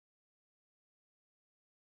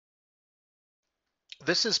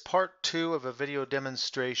This is part 2 of a video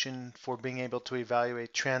demonstration for being able to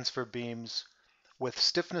evaluate transfer beams with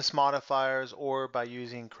stiffness modifiers or by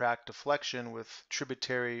using crack deflection with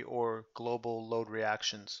tributary or global load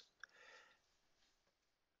reactions.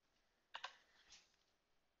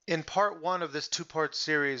 In part 1 of this two-part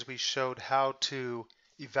series, we showed how to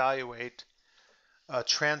evaluate a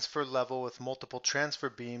transfer level with multiple transfer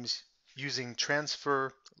beams using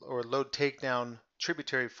transfer or load takedown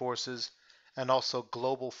tributary forces and also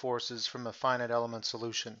global forces from a finite element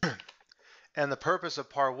solution. And the purpose of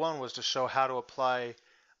part 1 was to show how to apply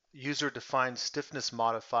user-defined stiffness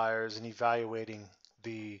modifiers in evaluating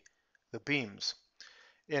the beams.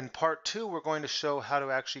 In part 2, we're going to show how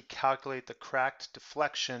to actually calculate the cracked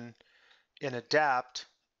deflection in ADAPT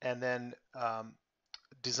and then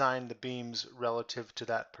design the beams relative to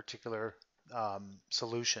that particular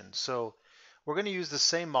solution. So we're going to use the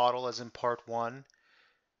same model as in part 1.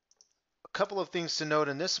 A couple of things to note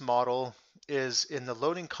in this model is in the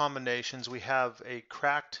loading combinations we have a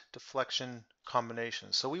cracked deflection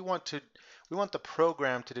combination. So we want the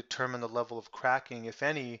program to determine the level of cracking, if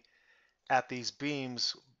any, at these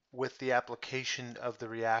beams with the application of the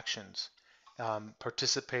reactions,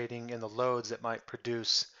 participating in the loads that might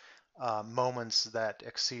produce moments that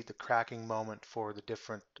exceed the cracking moment for the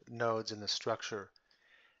different nodes in the structure.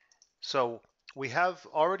 So we have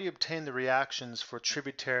already obtained the reactions for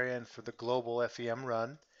tributary and for the global FEM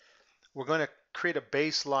run. We're going to create a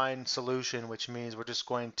baseline solution, which means we're just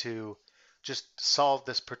going to solve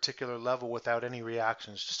this particular level without any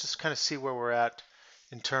reactions, just to kind of see where we're at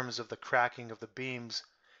in terms of the cracking of the beams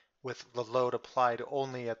with the load applied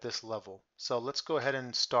only at this level. So let's go ahead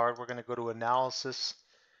and start. We're going to go to analysis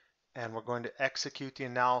and we're going to execute the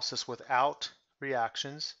analysis without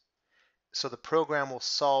reactions. So the program will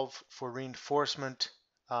solve for reinforcement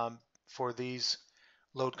for these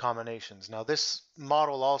load combinations. Now this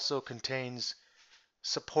model also contains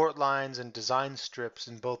support lines and design strips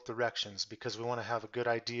in both directions because we want to have a good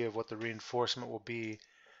idea of what the reinforcement will be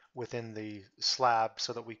within the slab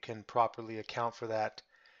so that we can properly account for that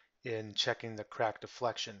in checking the crack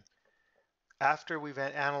deflection. After we've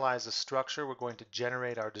analyzed the structure, we're going to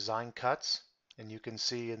generate our design cuts, and you can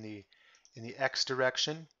see in the X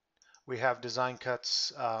direction we have design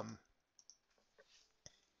cuts so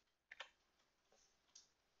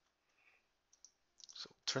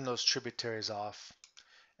turn those tributaries off,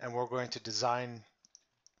 and we're going to design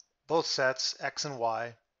both sets X and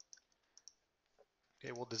Y.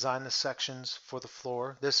 Okay, we'll design the sections for the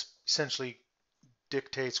floor. This essentially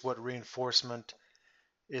dictates what reinforcement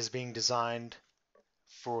is being designed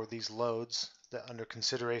for these loads that under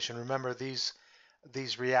consideration. Remember, these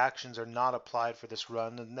reactions are not applied for this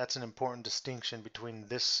run, and that's an important distinction between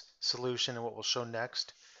this solution and what we'll show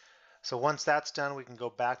next. So once that's done, we can go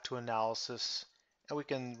back to analysis and we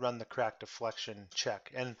can run the crack deflection check.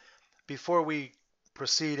 And before we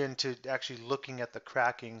proceed into actually looking at the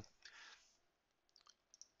cracking,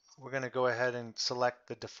 we're going to go ahead and select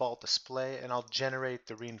the default display, and I'll generate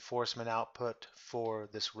the reinforcement output for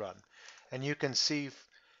this run. And you can see,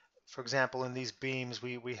 for example, in these beams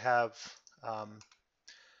we have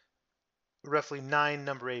roughly 9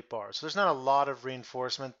 number 8 bars. So there's not a lot of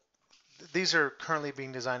reinforcement. These are currently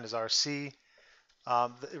being designed as RC.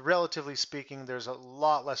 Relatively speaking, there's a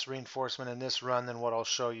lot less reinforcement in this run than what I'll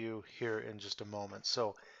show you here in just a moment.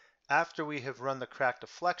 So after we have run the crack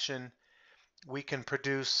deflection, we can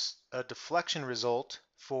produce a deflection result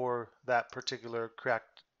for that particular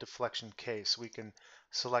cracked deflection case. We can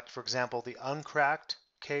select, for example, the uncracked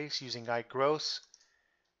case using iGross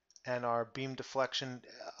and our beam deflection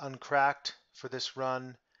uncracked for this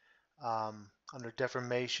run under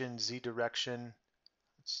deformation Z direction.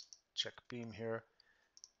 Let's check beam here,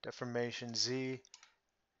 deformation Z,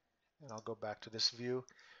 and I'll go back to this view.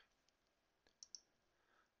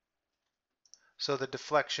 So the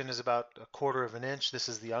deflection is about 1/4 of an inch. This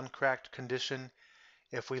is the uncracked condition.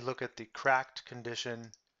 If we look at the cracked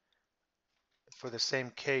condition for the same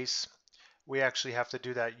case, we actually have to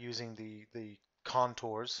do that using the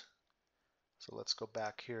contours. So let's go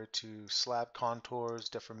back here to slab contours,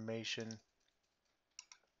 deformation,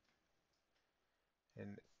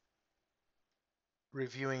 and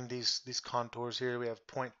reviewing these contours here. We have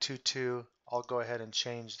 0.22. I'll go ahead and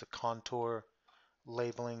change the contour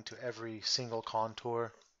labeling to every single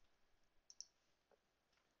contour.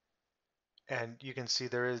 And you can see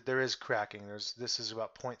there is cracking. This is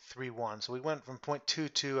about 0.31. So we went from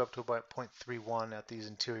 0.22 up to about 0.31 at these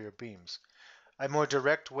interior beams. A more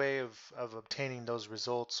direct way of obtaining those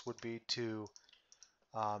results would be to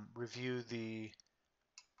review the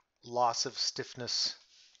loss of stiffness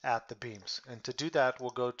at the beams. And to do that,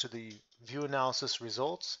 we'll go to the View Analysis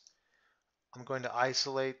Results. I'm going to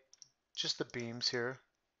isolate just the beams here.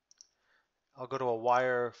 I'll go to a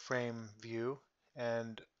wireframe view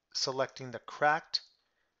and selecting the cracked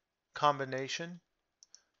combination,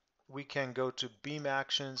 we can go to Beam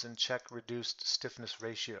Actions and check Reduced Stiffness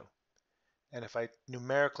Ratio. And if I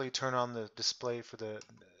numerically turn on the display for the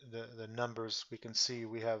numbers, we can see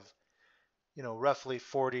we have, roughly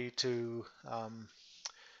 40 to,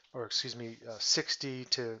 60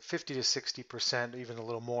 to 50 to 60%, even a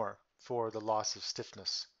little more for the loss of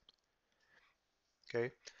stiffness.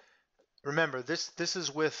 Okay. Remember, this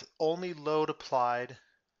is with only load applied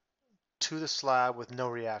to the slab with no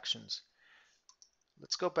reactions.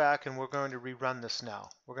 Let's go back and we're going to rerun this now.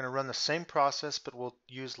 We're going to run the same process, but we'll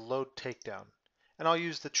use load takedown. And I'll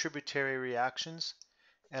use the tributary reactions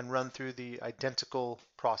and run through the identical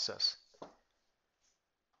process.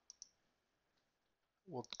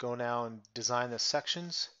 We'll go now and design the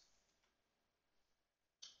sections.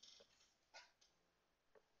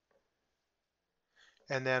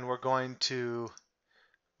 And then we're going to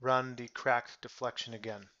run the cracked deflection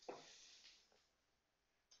again.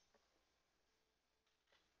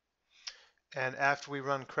 And after we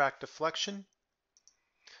run cracked deflection,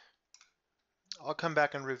 I'll come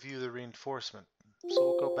back and review the reinforcement. So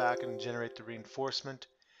we'll go back and generate the reinforcement.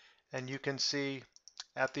 And you can see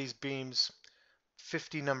at these beams,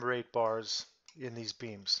 50 number 8 bars in these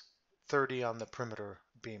beams, 30 on the perimeter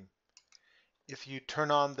beam. If you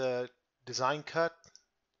turn on the design cut,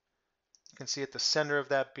 you can see at the center of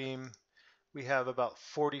that beam, we have about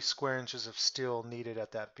 40 square inches of steel needed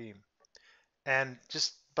at that beam. And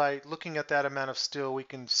just by looking at that amount of steel, we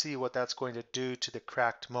can see what that's going to do to the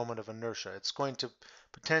cracked moment of inertia. It's going to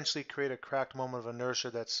potentially create a cracked moment of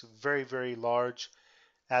inertia that's very, very large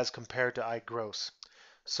as compared to I gross.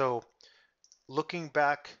 So looking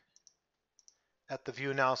back at the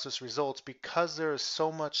view analysis results, because there is so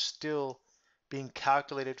much steel being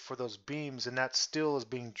calculated for those beams, and that steel is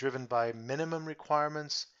being driven by minimum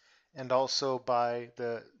requirements and also by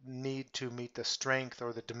the need to meet the strength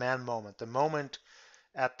or the demand moment. The moment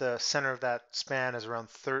at the center of that span is around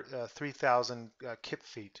 3,000 kip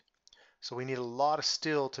feet. So we need a lot of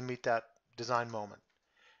steel to meet that design moment.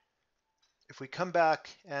 If we come back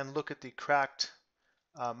and look at the cracked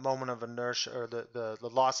moment of inertia, or the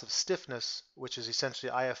loss of stiffness, which is essentially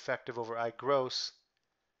I effective over I gross,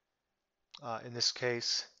 in this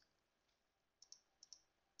case,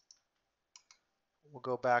 we'll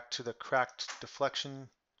go back to the cracked deflection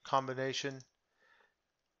combination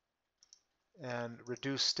and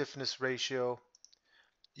reduce stiffness ratio.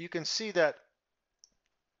 You can see that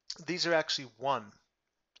these are actually 1.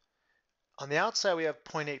 On the outside we have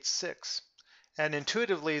 0.86, and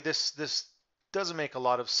intuitively this doesn't make a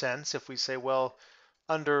lot of sense if we say, well,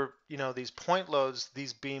 under these point loads,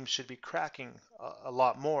 these beams should be cracking a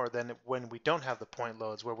lot more than when we don't have the point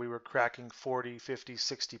loads, where we were cracking 40, 50,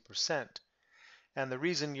 60%. And the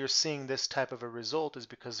reason you're seeing this type of a result is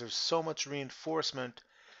because there's so much reinforcement.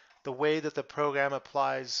 The way that the program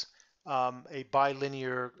applies a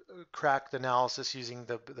bilinear cracked analysis using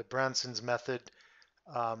the Branson's method,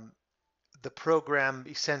 the program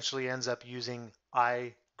essentially ends up using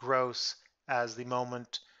I gross as the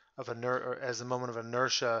moment of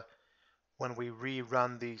inertia when we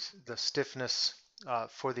rerun the stiffness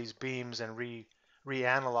for these beams and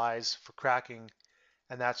reanalyze for cracking,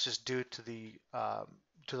 and that's just due to the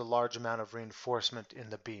large amount of reinforcement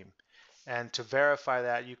in the beam. And to verify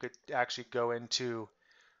that, you could actually go into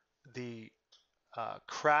the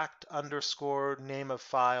cracked underscore name of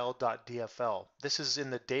file.dfl. This is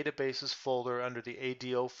in the databases folder under the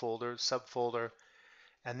ADO folder, subfolder,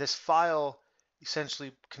 and this file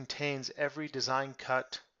essentially contains every design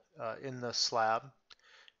cut in the slab.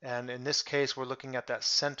 And in this case, we're looking at that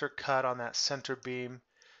center cut on that center beam.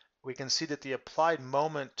 We can see that the applied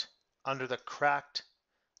moment under the cracked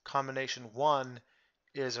combination 1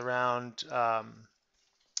 is around,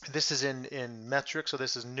 this is in metric, so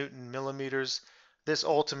this is Newton millimeters. This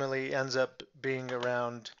ultimately ends up being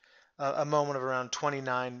around a moment of around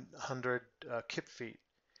 2,900 kip feet.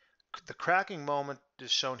 The cracking moment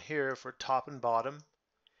is shown here for top and bottom.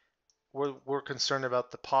 We're concerned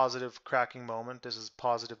about the positive cracking moment. This is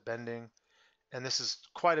positive bending, and this is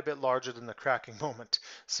quite a bit larger than the cracking moment.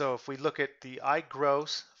 So if we look at the I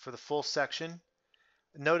gross for the full section,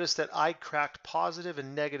 notice that I cracked positive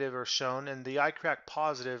and negative are shown, and the I cracked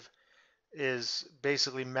positive is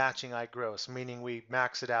basically matching I gross, meaning we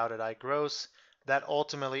max it out at I gross. That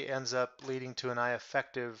ultimately ends up leading to an I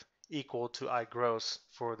effective equal to I gross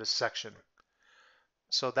for this section.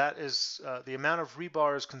 So that is the amount of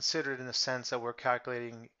rebar is considered in the sense that we're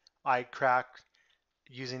calculating I crack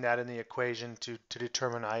using that in the equation to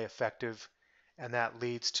determine I effective, and that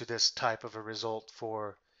leads to this type of a result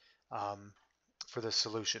um, for the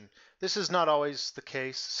solution. This is not always the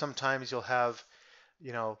case. Sometimes you'll have,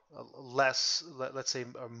 you know, less, let's say,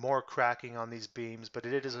 more cracking on these beams, but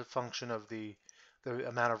it is a function of the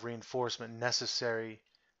amount of reinforcement necessary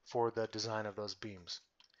for the design of those beams.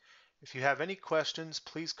 If you have any questions,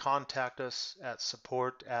 please contact us at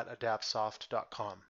support@adaptsoft.com.